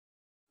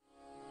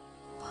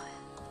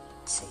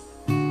see.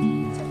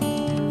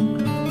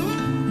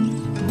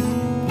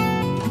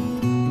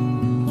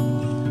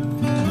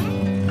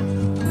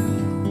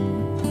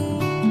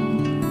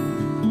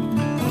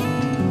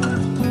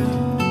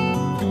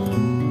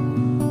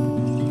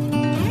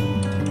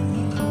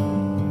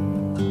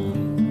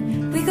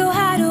 We go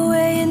hide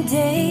away in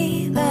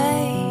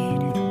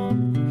daylight.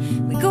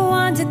 We go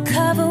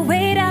undercover,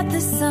 wait out the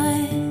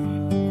sun.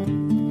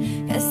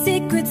 Got a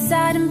secret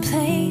side in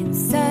plain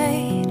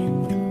sight.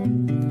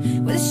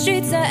 Where the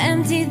streets are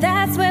empty,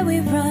 that's where we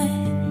run.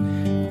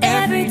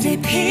 Everyday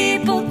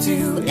people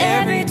do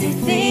everyday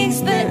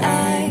things, but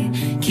I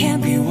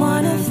can't be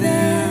one of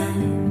them.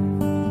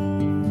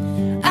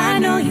 I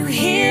know you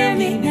hear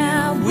me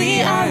now.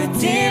 We are a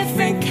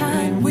different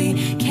kind. We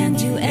can't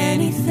do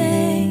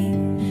anything.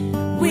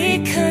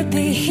 We could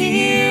be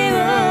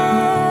heroes.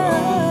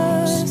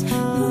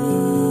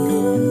 Ooh.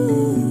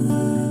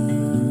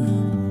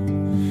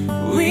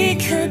 We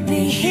could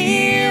be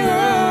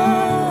heroes,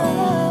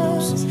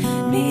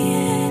 me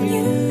and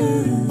you.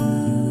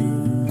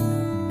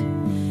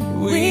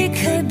 We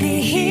could be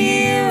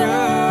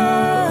heroes.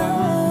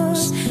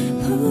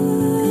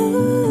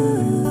 Ooh.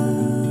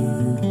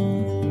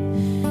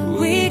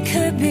 We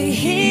could be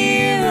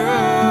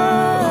heroes,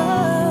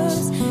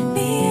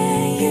 me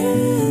and you.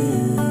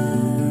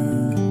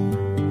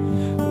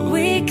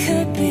 We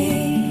could be.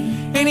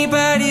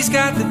 Anybody's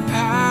got the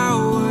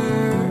power.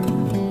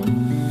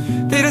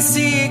 They don't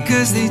see it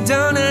cause they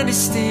don't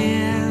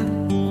understand.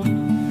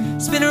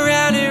 Spin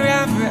around and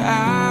around for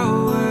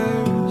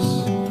hours.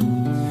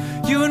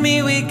 You and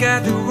me, we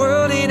got the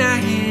world in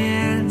our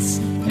hands.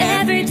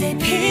 Everyday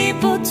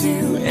people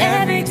do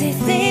everyday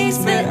things,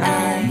 but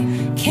I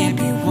can't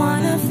be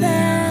one of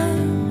them.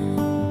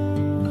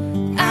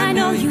 I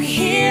know you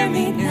hear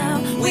me now.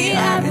 We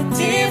are a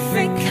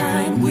different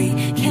kind. We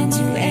can't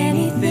do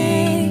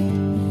anything.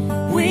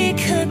 We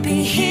could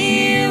be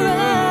heroes.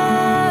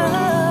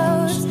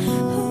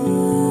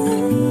 Ooh.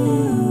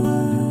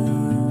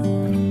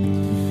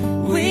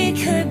 We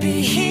could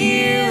be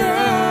heroes,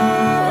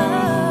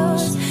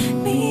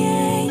 me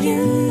and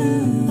you.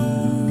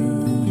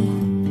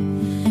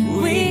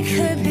 We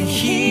could be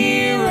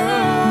heroes.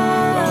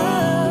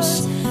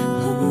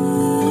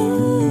 Ooh.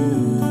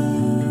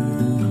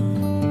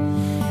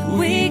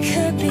 We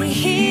could be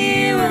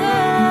heroes,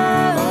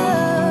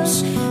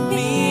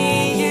 me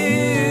and you.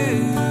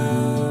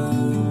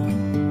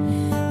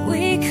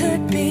 We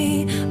could be.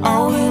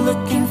 All we're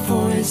looking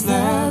for is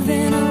love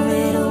and a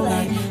little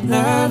light.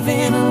 Love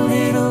and a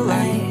little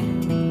light.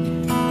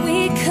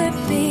 We could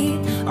be.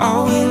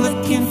 All we're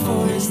looking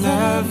for is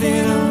love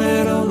and a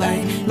little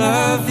light.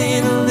 Love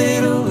and a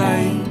little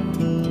light.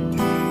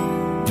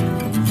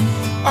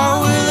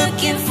 All we're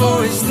looking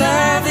for is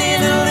love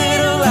and a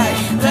little light.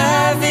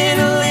 Love and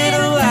a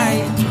little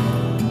light.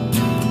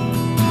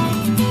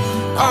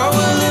 All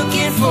we're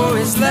looking for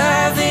is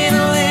love and a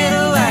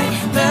little light.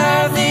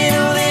 Love and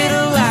a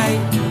little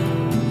light.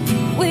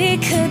 We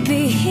could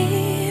be heroes.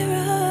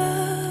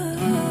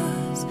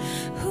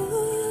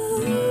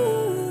 Ooh.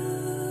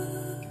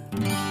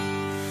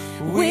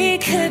 We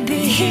could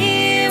be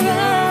heroes,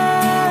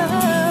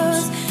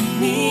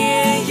 me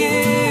and you.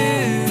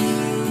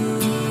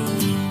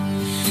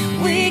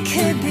 We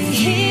could be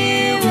heroes.